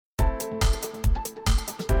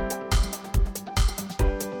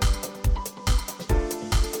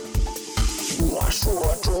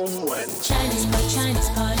说中文。 Chinese pot, Chinese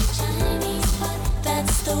pot, Chinese pot.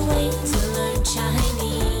 That's the way to learn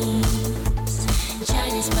Chinese.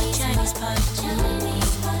 Chinese pot, Chinese pot,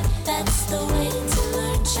 Chinese pot. That's the way to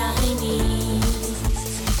learn Chinese.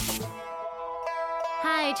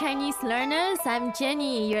 Hi, Chinese learners. I'm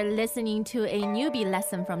Jenny. You're listening to a newbie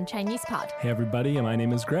lesson from Chinese Pod. Hey everybody, my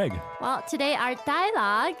name is Greg. Well, today our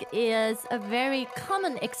dialogue is a very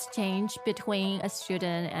common exchange between a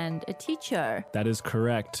student and a teacher. That is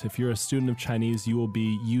correct. If you're a student of Chinese, you will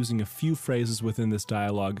be using a few phrases within this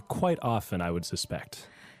dialogue quite often, I would suspect.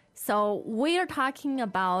 So we're talking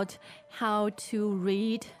about how to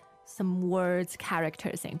read some words,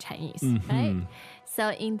 characters in Chinese, right?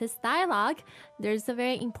 So in this dialogue, there's a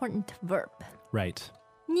very important verb. Right.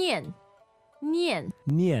 念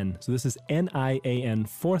Nian. So this is N-I-A-N,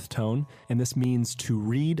 fourth tone, and this means to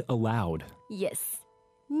read aloud. Yes.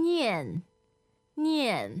 念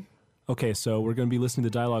Okay, so we're going to be listening to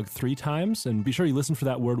the dialogue 3 times, and be sure you listen for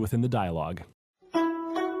that word within the dialogue.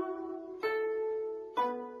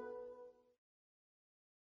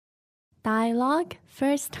 Dialogue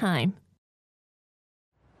first time.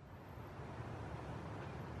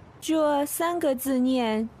 这3个字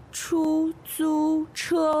念出租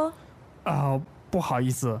车。不好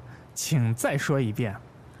意思，请再说一遍。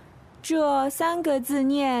这3个字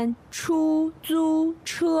念出租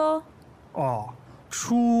车。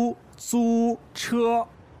出租车。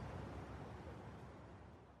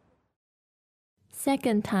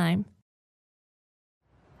 Second time.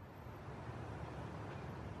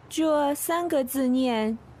 这3个字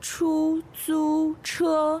念出租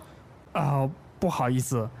车。不好意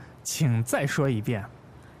思，请再说一遍。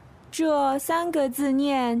这3个字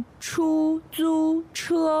念出租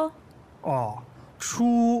车。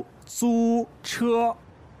出租车。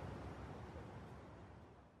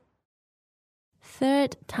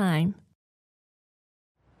 Third time.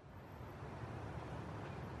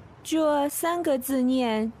 这3个字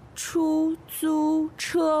念出租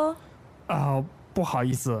车。不好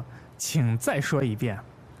意思，请再说一遍。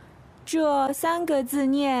这3个字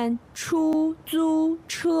念出租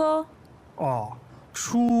车。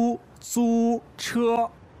出租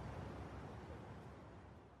车。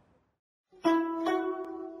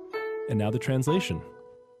 And now the translation.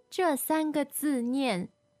 这3个字念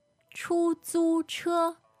出租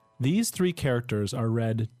车。 These 3 characters are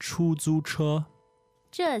read 出租车.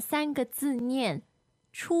 这3个字念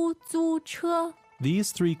出租车。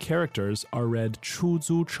 These 3 characters are read 出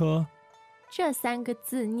租车. 这3个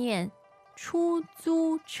字念出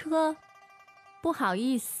租车。不好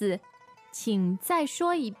意思，请再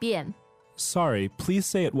说一遍。 Sorry, please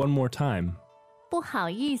say it one more time. 不好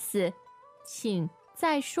意思，请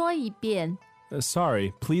再说一遍。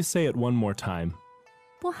 Sorry, please say it one more time.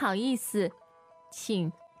 不好意思，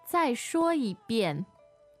请再说一遍。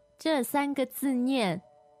这3个字念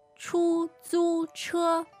出租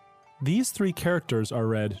车。 These 3 characters are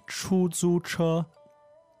read 出租车.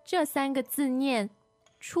 这3个字念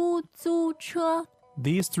出租车。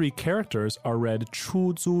 These 3 characters are read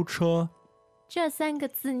出租车. 这3个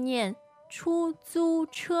字念出租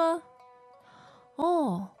车。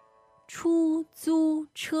出租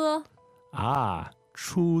车。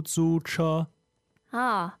 出租车.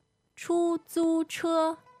 出租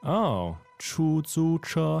车。 Oh, 出租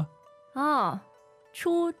车.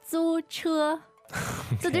 出租车。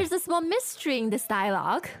So there's a small mystery in this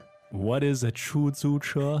dialogue. What is a 出租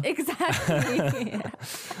车? Exactly.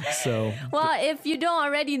 So, Well, if you don't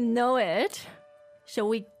already know it, shall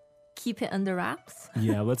we keep it under wraps?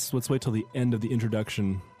 yeah, let's wait till the end of the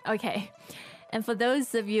introduction. Okay. And for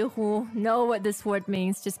those of you who know what this word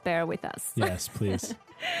means, just bear with us. Yes, please.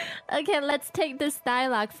 Okay, let's take this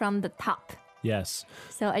dialogue from the top. Yes,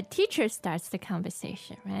 So a teacher starts the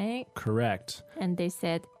conversation, right? correct. And they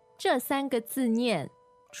said, 这3个字念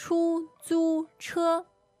出租车。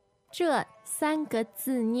这3个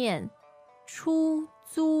字念出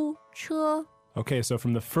租车。 Okay, so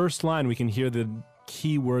from the first line, we can hear the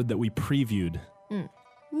key word that we previewed.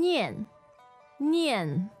 念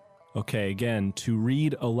Okay, again, to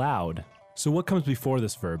read aloud. So what comes before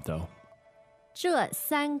this verb, though? 这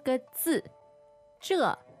3个字。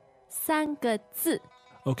这3个字。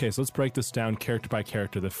 Okay, so let's break this down character by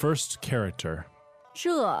character. The first character,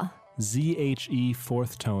 这 Z-H-E,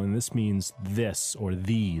 fourth tone. This means this or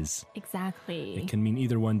these. Exactly. It can mean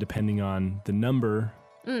either one depending on the number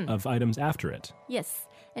of items after it. Yes.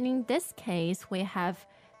 And in this case, we have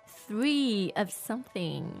 3 of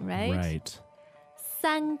something, right? Right.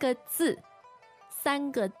 3个字。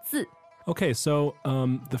3个字。 Okay, so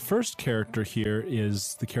the first character here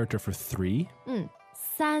is the character for 3.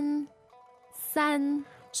 三。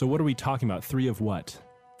So what are we talking about? 3 of what?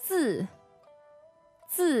 字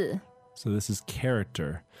字 So this is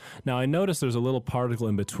character. Now I notice there's a little particle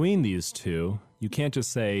in between these two. You can't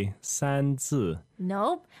just say 三字.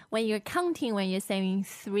 Nope. When you're counting, when you're saying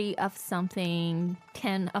 3 of something,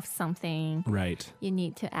 10 of something, Right. you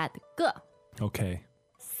need to add 个 Okay.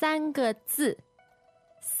 3个字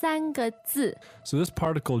3个字 So this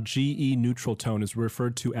particle GE neutral tone is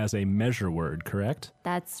referred to as a measure word, correct?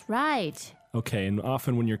 That's right. Okay, and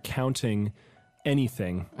often when you're counting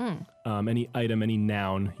anything, any item, any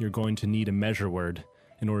noun, you're going to need a measure word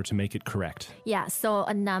in order to make it correct. Yeah, so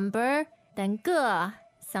a number, then 个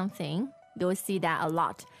something. You'll see that a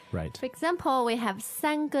lot. Right. For example, we have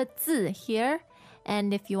 3个字 here.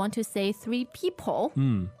 And if you want to say 3 people,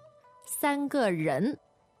 3个人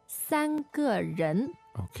3个人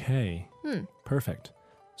Okay. Perfect.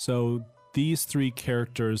 So these 3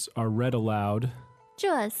 characters are read aloud.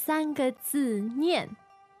 这3个字念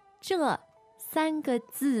这3个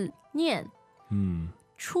字念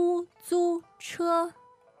出租车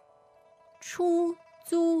出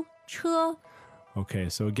租车 Okay,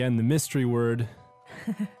 so again, the mystery word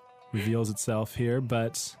reveals itself here,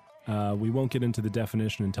 but we won't get into the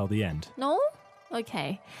definition until the end. No?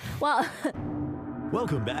 Okay. Well,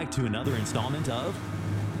 Welcome back to another installment of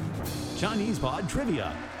Chinese Pod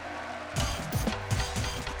Trivia.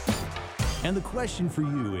 And the question for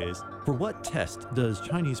you is, for what test does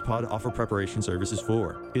Chinese Pod offer preparation services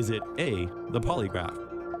for? Is it A, the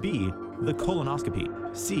polygraph, B, the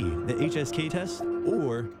colonoscopy, C, the HSK test,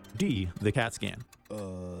 or D, the CAT scan?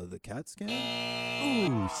 The CAT scan?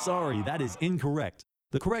 Ooh, sorry, that is incorrect.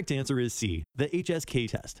 The correct answer is C, the HSK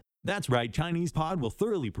test. That's right, Chinese Pod will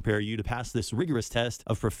thoroughly prepare you to pass this rigorous test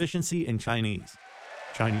of proficiency in Chinese.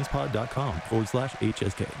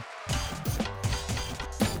 ChinesePod.com/HSK.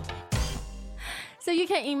 so you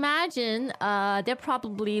can imagine they're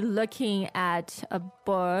probably looking at a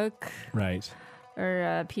book Right.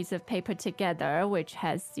 or a piece of paper together, which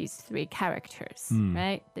has these 3 characters,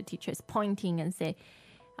 right? The teacher is pointing and say,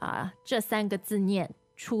 这3个字念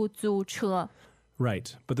出租车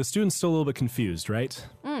Right. But the student's still a little bit confused, right?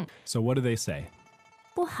 So what do they say?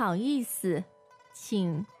 不好意思，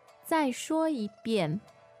请再说一遍。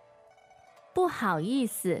不好意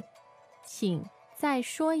思，请再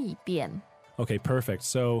说一遍。 Okay, perfect.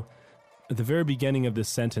 So at the very beginning of this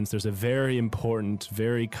sentence, there's a very important,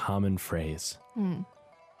 very common phrase.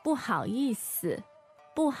 不好意思，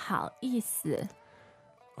不好意思。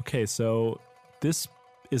 Okay, so this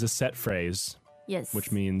is a set phrase, Yes.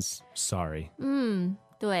 which means sorry.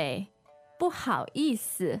 对，不好意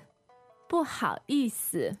思，不好意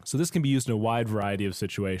思。 So this can be used in a wide variety of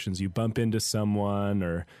situations. You bump into someone,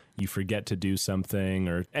 or you forget to do something,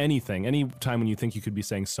 or anything. Any time when you think you could be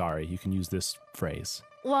saying sorry, you can use this phrase.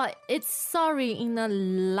 Well, it's sorry in a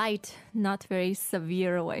light, not very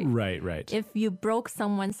severe way. Right, right. If you broke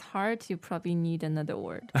someone's heart, you probably need another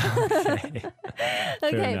word. Okay. Fair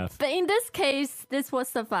Okay, enough. but in this case, this will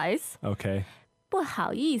suffice. Okay. 不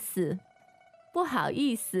好意思，不好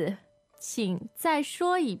意思，请再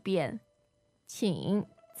说一遍，请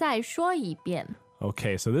再说一遍。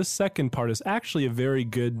 Okay, so this second part is actually a very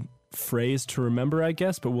good phrase to remember, I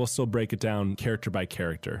guess, but we'll still break it down character by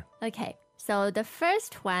character. Okay, so the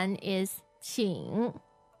first one is 请，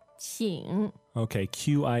请。 Okay,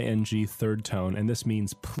 Q-I-N-G, third tone, and this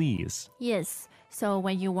means please. Yes, so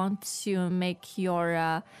when you want to make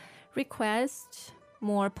your request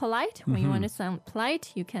more polite, when you want to sound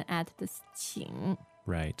polite, you can add this 请。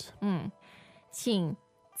 Right. 请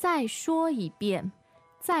再说一遍，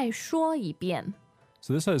再说一遍。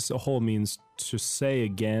 So this as a whole means to say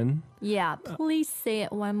again. Yeah, please say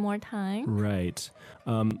it one more time. Right.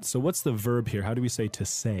 So what's the verb here? How do we say to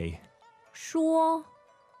say? 说，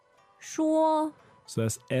说。 So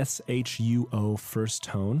that's S-H-U-O first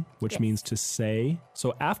tone, which Yes. means to say.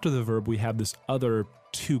 So after the verb, we have this other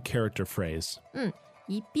 2-character phrase.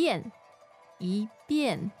 一遍，一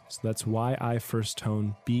遍。 So that's Y-I first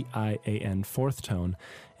tone, B-I-A-N fourth tone.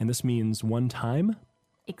 And this means one time?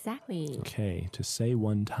 Exactly. Okay, to say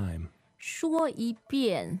one time. 说一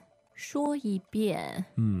遍，说一遍。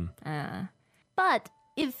But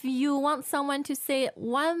if you want someone to say it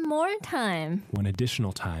one more time, One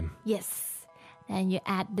additional time. yes, then you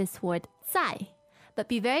add this word 在. But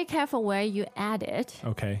be very careful where you add it.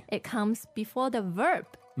 Okay. It comes before the verb.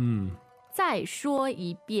 再说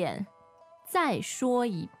一遍，再说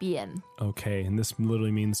一遍。 Okay, and this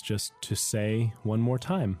literally means just to say one more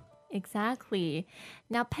time. Exactly.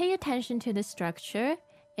 Now pay attention to the structure.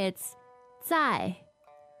 It's 在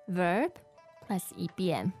verb plus 一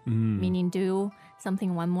遍, meaning do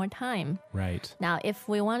something one more time. Right. Now, if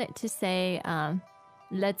we wanted to say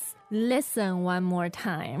Let's listen one more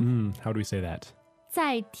time. How do we say that?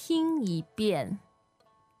 再听一遍。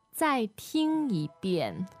再听一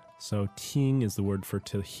遍。 So 听 is the word for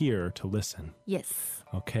to hear, to listen. Yes.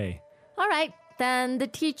 Okay. All right. Then the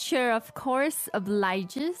teacher, of course,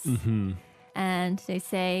 obliges. And they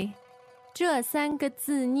say, 这三个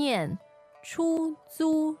字念出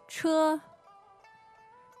租车。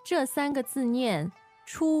这三个字念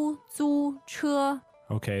出租车。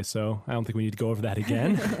 Okay, so I don't think we need to go over that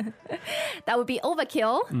again. That would be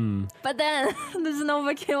overkill. But then there's an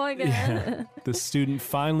overkill again. The student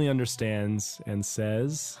finally understands and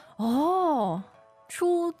says, Oh,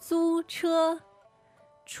 出租车。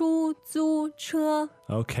出租车。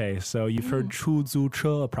 okay, so you've heard 出租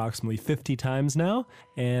车approximately 50 times now,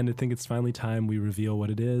 and I think it's finally time we reveal what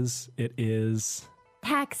it is. It is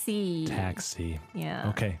Taxi. taxi. Yeah.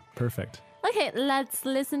 Okay, perfect. Okay, let's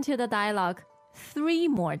listen to the dialogue 3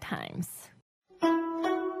 more times.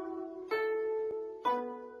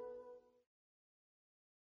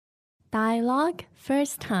 Dialogue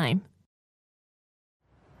first time.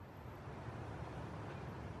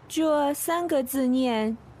 这三个字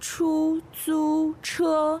念出租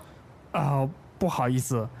车。不好意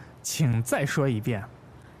思，请再说一遍。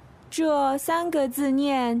这三个字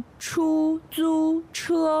念出租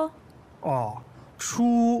车。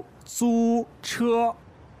出租车。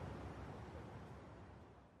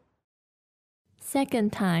 Second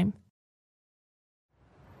time.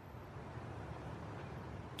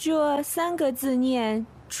 这三个字念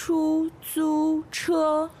出租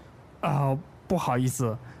车。不好意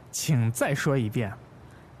思，请再说一遍。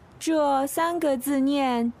这三个字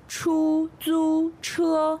念出租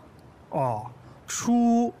车。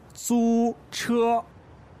出租车。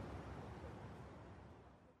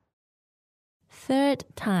 Third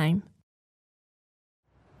time.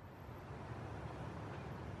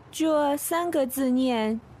 这三个字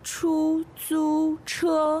念出租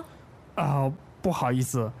车。不好意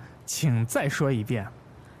思，请再说一遍。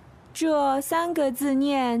这三个字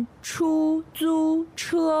念出租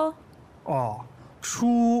车。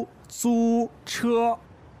出租车。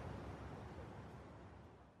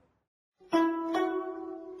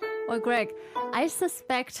 Well, Greg, I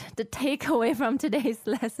suspect the takeaway from today's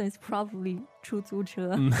lesson is probably 出租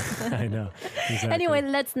车. I know. Exactly. Anyway,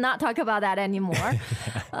 let's not talk about that anymore.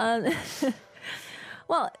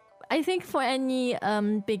 Well, I think for any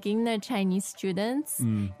beginner Chinese students,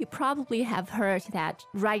 you probably have heard that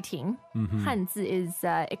writing, 汉字 is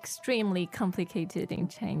extremely complicated in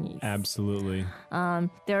Chinese. Absolutely.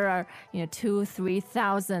 There are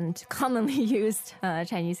 2,000-3,000 commonly used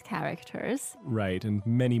Chinese characters. Right, and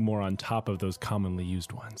many more on top of those commonly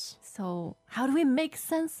used ones. So how do we make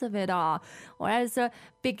sense of it all? Or as a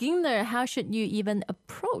beginner, how should you even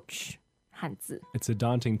approach 汉字? It's a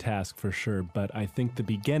daunting task for sure, but I think the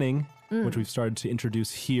beginning, which we've started to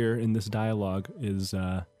introduce here in this dialogue, is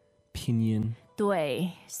pinyin.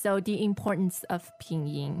 对, so the importance of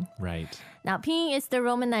pinyin. Right. Now, pinyin is the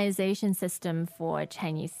romanization system for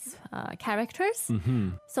Chinese characters.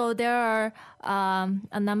 So there are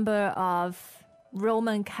a number of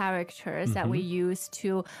Roman characters that we use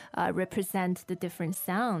to represent the different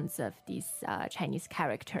sounds of these Chinese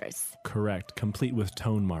characters. Correct, complete with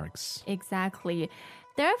tone marks. Exactly.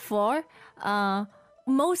 Therefore,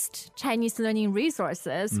 most Chinese learning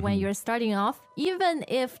resources, when you're starting off, even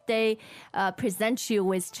if they present you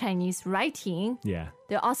with Chinese writing, Yeah,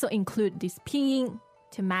 they also include this pinyin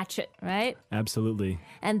to match it, right? absolutely.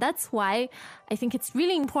 And that's why I think it's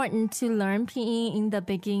really important to learn pinyin in the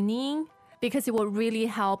beginning, because it will really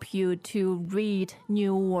help you to read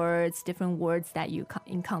new words, different words that you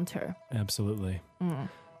encounter. Absolutely.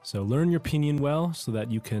 So learn your pinyin well so that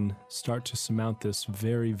you can start to surmount this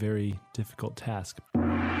very, very difficult task.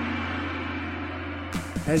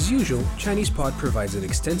 As usual, ChinesePod provides an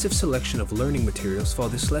extensive selection of learning materials for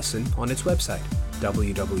this lesson on its website,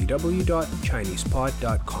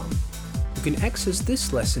 www.chinesepod.com. You can access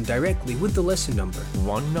this lesson directly with the lesson number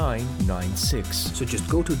 1996. So just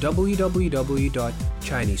go to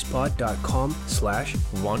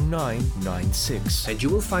www.chinesepod.com/1996 and you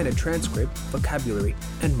will find a transcript, vocabulary,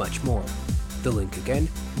 and much more. The link again,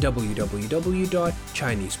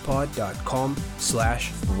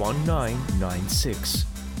 www.chinesepod.com/1996.